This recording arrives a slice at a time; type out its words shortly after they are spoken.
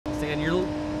Stan, you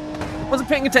wasn't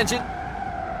paying attention.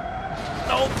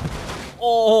 No.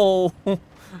 Oh.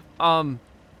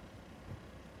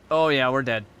 Oh yeah, we're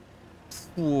dead.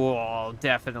 Whoa,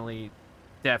 definitely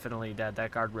dead.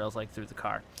 That guardrail's like through the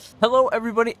car. Hello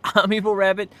everybody, I'm Evil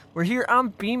Rabbit. We're here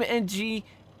on BEAMNG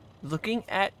looking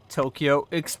at Tokyo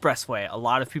Expressway. A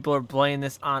lot of people are playing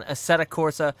this on Assetto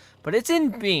Corsa, but it's in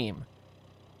Beam,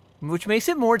 which makes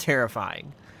it more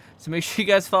terrifying. So make sure you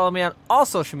guys follow me on all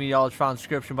social media, all found in the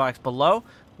description box below.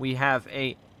 We have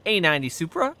a A90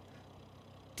 Supra,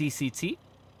 DCT,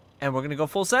 and we're gonna go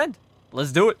full send.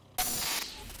 Let's do it.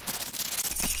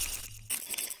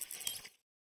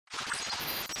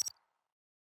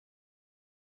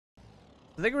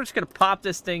 I think we're just gonna pop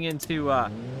this thing into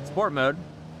sport mode,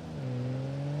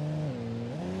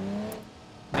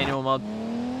 manual mode.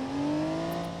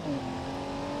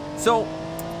 So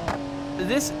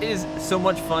this is so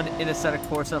much fun in Assetto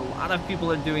Corsa. A lot of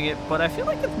people are doing it, but I feel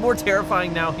like it's more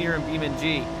terrifying now here in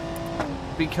BEAMNG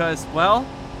because, well,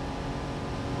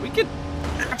 we could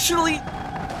actually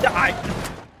die.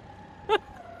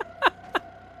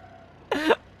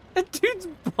 That dude's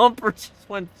bumper just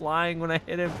went flying when I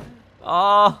hit him.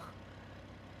 Oh,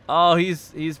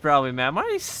 he's probably mad.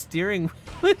 My steering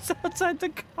wheel is outside the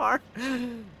car.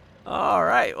 All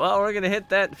right, well, we're gonna hit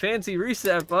that fancy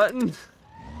reset button.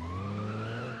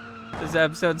 This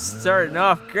episode's starting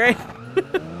off great.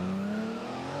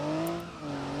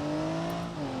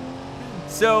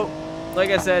 So, like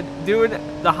I said, doing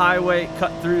the highway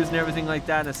cut-throughs and everything like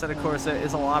that in Assetto Corsa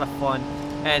is a lot of fun,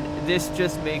 and this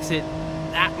just makes it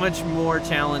that much more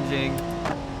challenging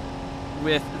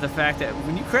with the fact that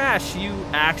when you crash, you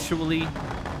actually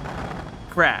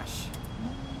crash.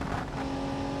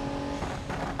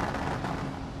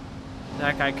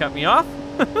 That guy cut me off.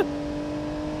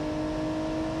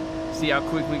 See how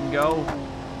quick we can go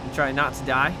and try not to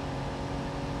die.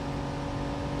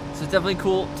 So it's definitely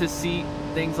cool to see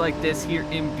things like this here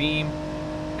in Beam,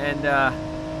 and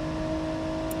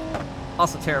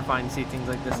also terrifying to see things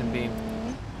like this in Beam.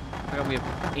 I think we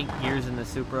have 8 years in the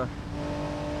Supra.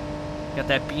 Got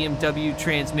that BMW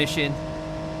transmission.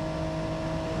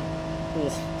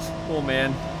 Oh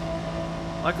man.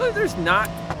 Luckily there's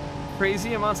not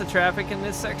crazy amounts of traffic in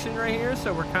this section right here,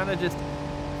 so we're kind of just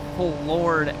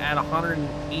floored at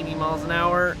 180 miles an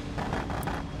hour.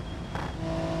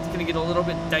 It's gonna get a little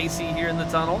bit dicey here in the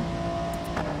tunnel.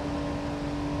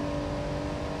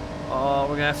 Oh,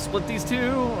 we're gonna have to split these two.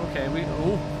 Okay, we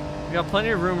got plenty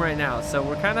of room right now, so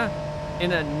we're kind of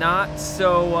in a not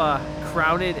so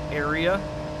crowded area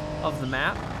of the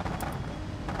map.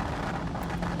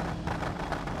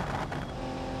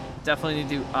 Definitely need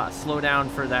to slow down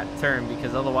for that turn,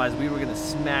 because otherwise we were gonna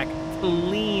smack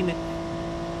clean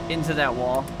into that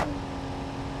wall.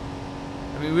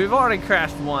 I mean, we've already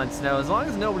crashed once. Now, as long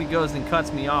as nobody goes and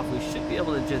cuts me off, we should be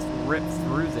able to just rip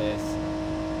through this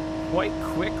quite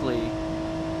quickly.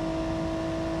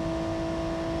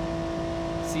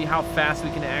 See how fast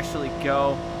we can actually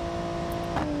go.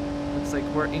 Looks like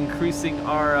we're increasing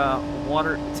our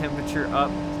water temperature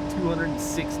up to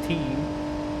 216.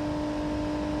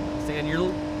 Stan,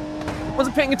 you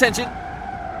wasn't paying attention.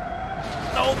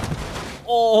 No.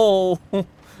 Oh.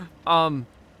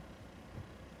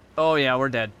 Oh yeah, we're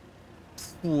dead.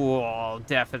 Whoa,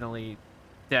 definitely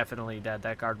dead.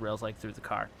 That guardrail's like through the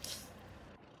car.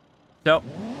 So,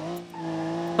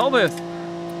 toll booth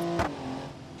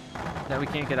that we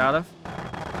can't get out of.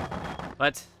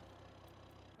 What?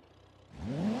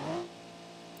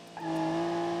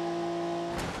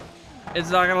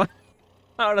 It's not gonna let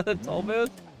out of the toll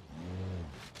booth?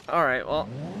 Alright, well,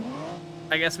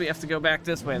 I guess we have to go back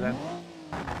this way then.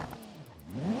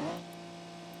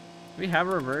 Do we have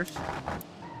a reverse?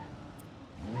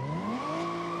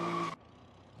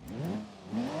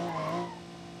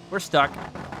 We're stuck.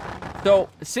 So,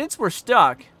 since we're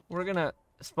stuck, we're gonna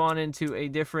spawn into a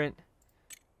different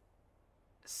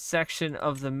section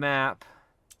of the map.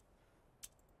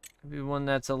 Maybe one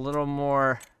that's a little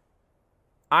more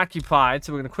occupied.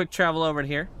 So we're gonna quick travel over to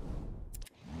here.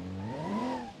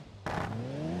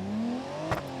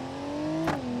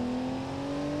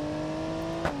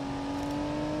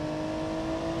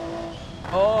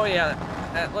 Oh yeah,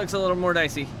 that looks a little more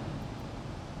dicey.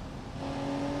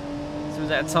 Through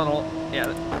that tunnel. Yeah,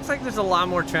 it looks like there's a lot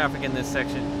more traffic in this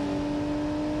section.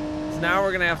 So now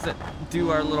we're gonna have to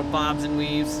do our little bobs and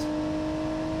weaves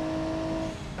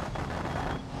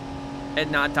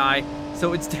and not die.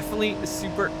 So it's definitely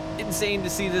super insane to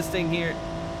see this thing here.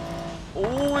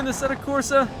 Oh, in the Assetto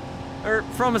Corsa, or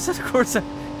from Assetto Corsa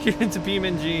here into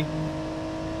BEAMNG.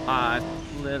 I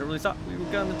literally thought we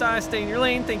were gonna die. Stay in your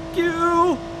lane, thank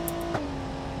you.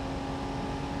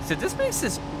 said, this makes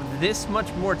this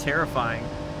much more terrifying.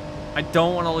 I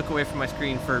don't want to look away from my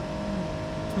screen for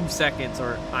 2 seconds,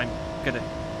 or I'm gonna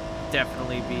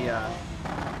definitely be,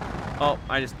 oh,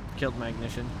 I just killed my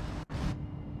ignition.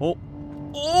 Oh.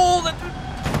 Oh,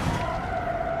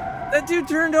 that dude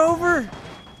turned over.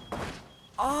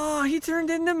 Oh, he turned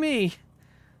into me.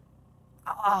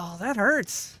 Oh, that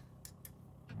hurts.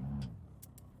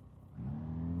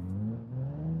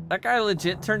 That guy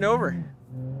legit turned over.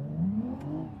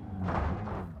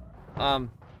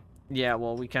 Yeah,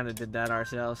 well, we kind of did that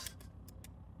ourselves.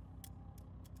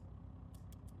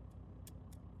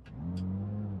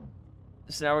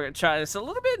 So now we're gonna try this a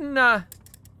little bit in,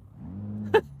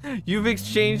 you've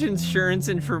exchanged insurance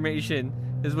information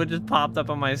is what just popped up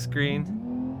on my screen.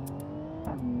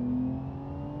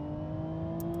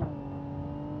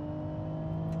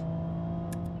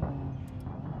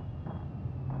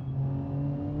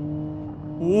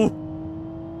 Ooh.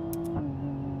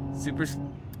 Super.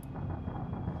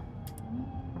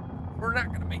 We're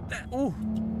not gonna make that. Ooh.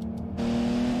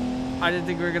 I didn't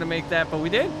think we were gonna make that, but we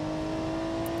did.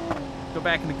 Go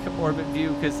back into orbit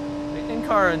view because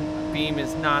in-car and beam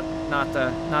is not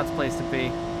the place to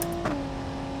be.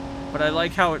 But I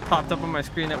like how it popped up on my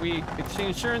screen that we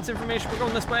exchanged insurance information. We're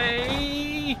going this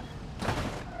way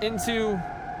into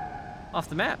off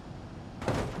the map.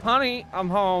 Honey, I'm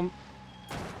home.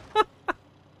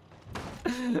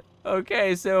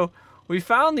 Okay, so we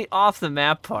found the off the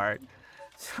map part.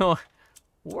 So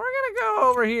we're gonna go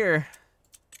over here.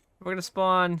 We're gonna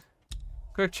spawn,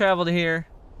 quick travel to here.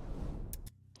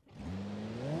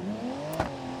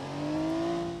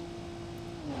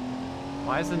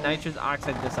 Why is the nitrous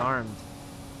oxide disarmed?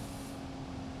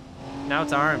 Now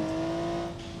it's armed.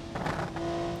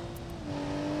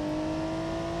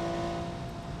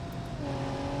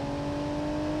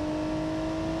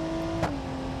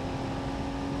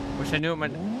 Wish I knew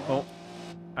what my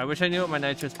I wish I knew what my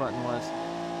nitrous button was.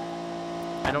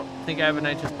 I don't think I have a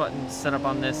nitrous button set up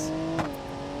on this.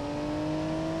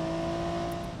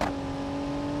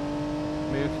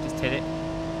 Maybe we could just hit it.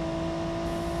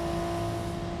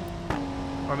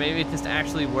 Or maybe it just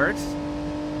actually works.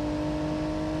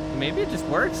 Maybe it just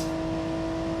works.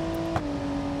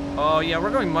 Oh yeah,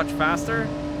 we're going much faster.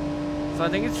 So I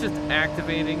think it's just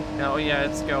activating. Oh yeah,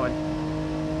 it's going.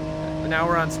 But now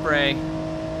we're on spray.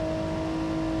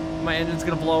 My engine's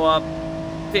gonna blow up.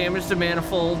 Damage to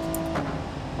manifold.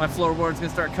 My floorboard's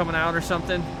gonna start coming out or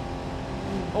something.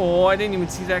 Oh, I didn't even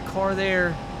see that car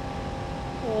there.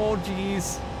 Oh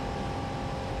jeez.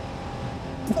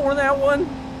 Pour that one.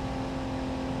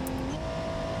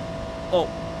 Oh,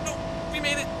 no, we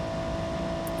made it.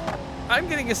 I'm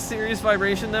getting a serious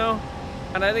vibration though,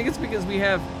 and I think it's because we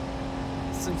have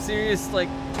some serious, like,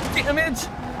 damage.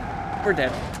 We're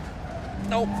dead.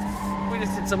 Nope, we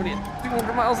just hit somebody at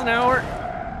 200 miles an hour.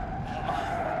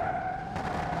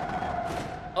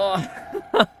 Oh.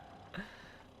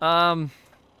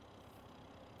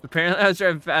 Apparently I was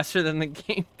driving faster than the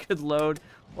game could load,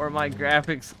 or my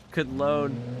graphics could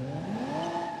load.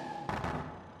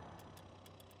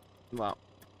 Well,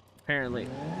 apparently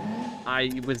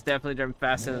I was definitely driving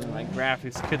faster than my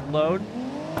graphics could load.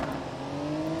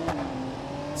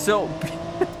 So,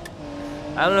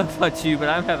 I don't know about you, but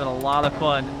I'm having a lot of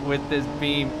fun with this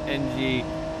BEAMNG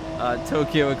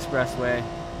Tokyo Expressway.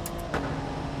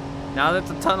 Now that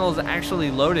the tunnel is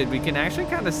actually loaded, we can actually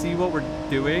kind of see what we're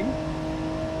doing.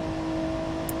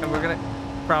 And we're going to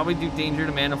probably do danger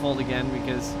to manifold again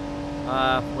because,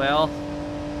 well,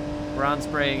 we're on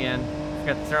spray again.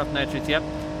 Got the turn off nitrates. Yep.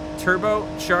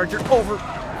 Turbocharger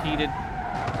overheated.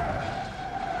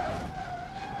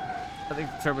 I think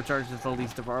the turbocharger is the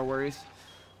least of our worries.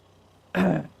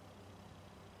 So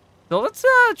let's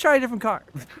try a different car.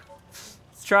 Let's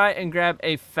try and grab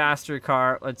a faster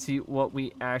car. Let's see what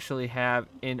we actually have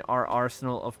in our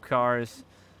arsenal of cars.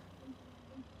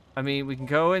 I mean, we can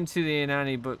go into the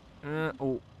A90, but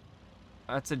oh,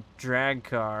 that's a drag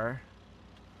car.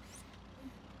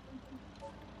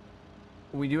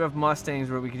 We do have Mustangs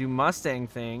where we can do Mustang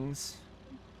things.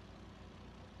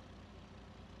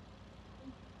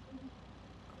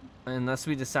 Unless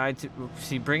we decide to...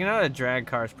 See, bringing out a drag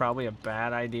car is probably a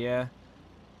bad idea.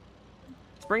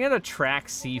 Let's bring out a track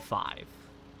C5.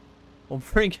 We'll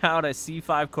bring out a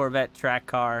C5 Corvette track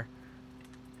car.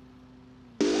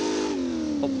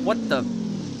 Oh, what the...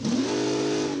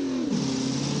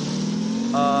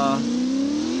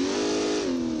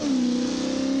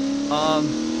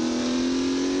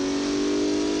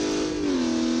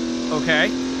 Okay.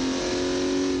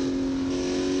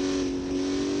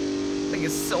 Thing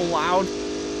is so loud.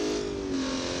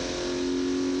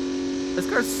 This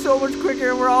car's so much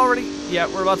quicker and we're already... Yeah,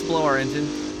 we're about to blow our engine.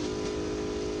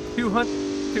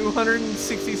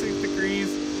 266 degrees.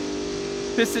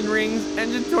 Piston rings.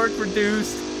 Engine torque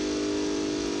reduced.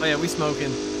 Oh yeah, we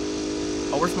smoking.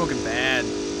 Oh, we're smoking bad.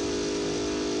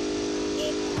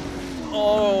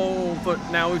 Oh, but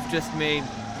now we've just made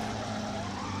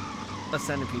a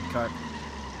centipede cart.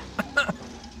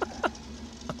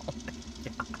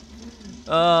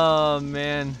 Oh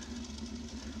man.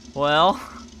 Well,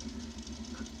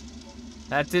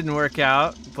 that didn't work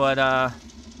out, but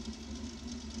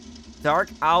Dark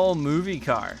Owl movie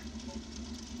car.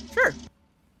 Sure.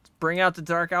 Let's bring out the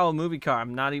Dark Owl movie car.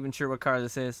 I'm not even sure what car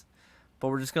this is, but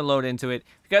we're just gonna load into it.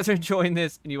 If you guys are enjoying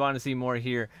this and you want to see more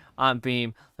here on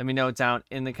Beam, let me know it down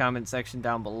in the comment section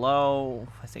down below.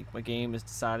 I think my game is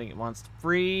deciding it wants to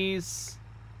freeze.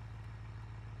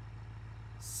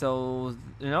 So,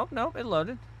 nope, it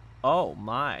loaded. Oh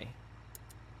my.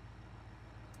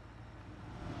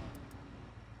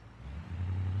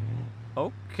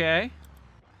 Okay.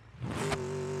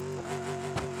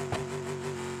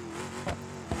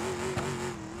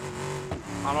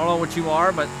 I don't know what you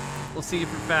are, but we'll see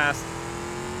if you're fast.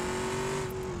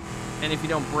 And if you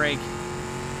don't brake,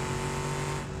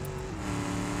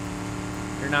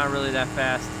 you're not really that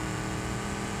fast.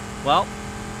 Well,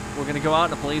 we're gonna go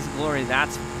out in a blaze of glory,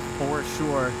 that's for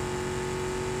sure.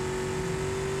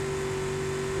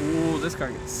 Ooh, this car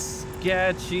gets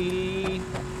sketchy.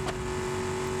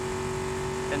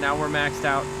 And now we're maxed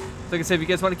out. So like I said, if you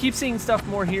guys want to keep seeing stuff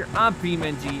more here on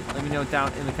BeamNG, let me know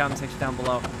down in the comment section down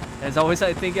below. As always,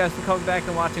 I thank you guys for coming back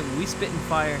and watching. We spit and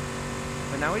fire.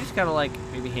 But now we just gotta like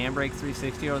maybe handbrake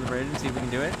 360 over the bridge and see if we can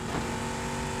do it.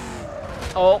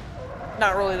 Oh,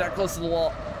 not really that close to the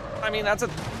wall. I mean, that's a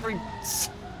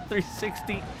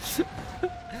 360.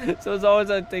 So as always,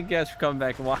 I thank you guys for coming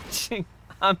back and watching.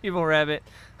 I'm Evil Rabbit.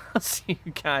 I'll see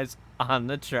you guys on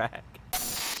the track.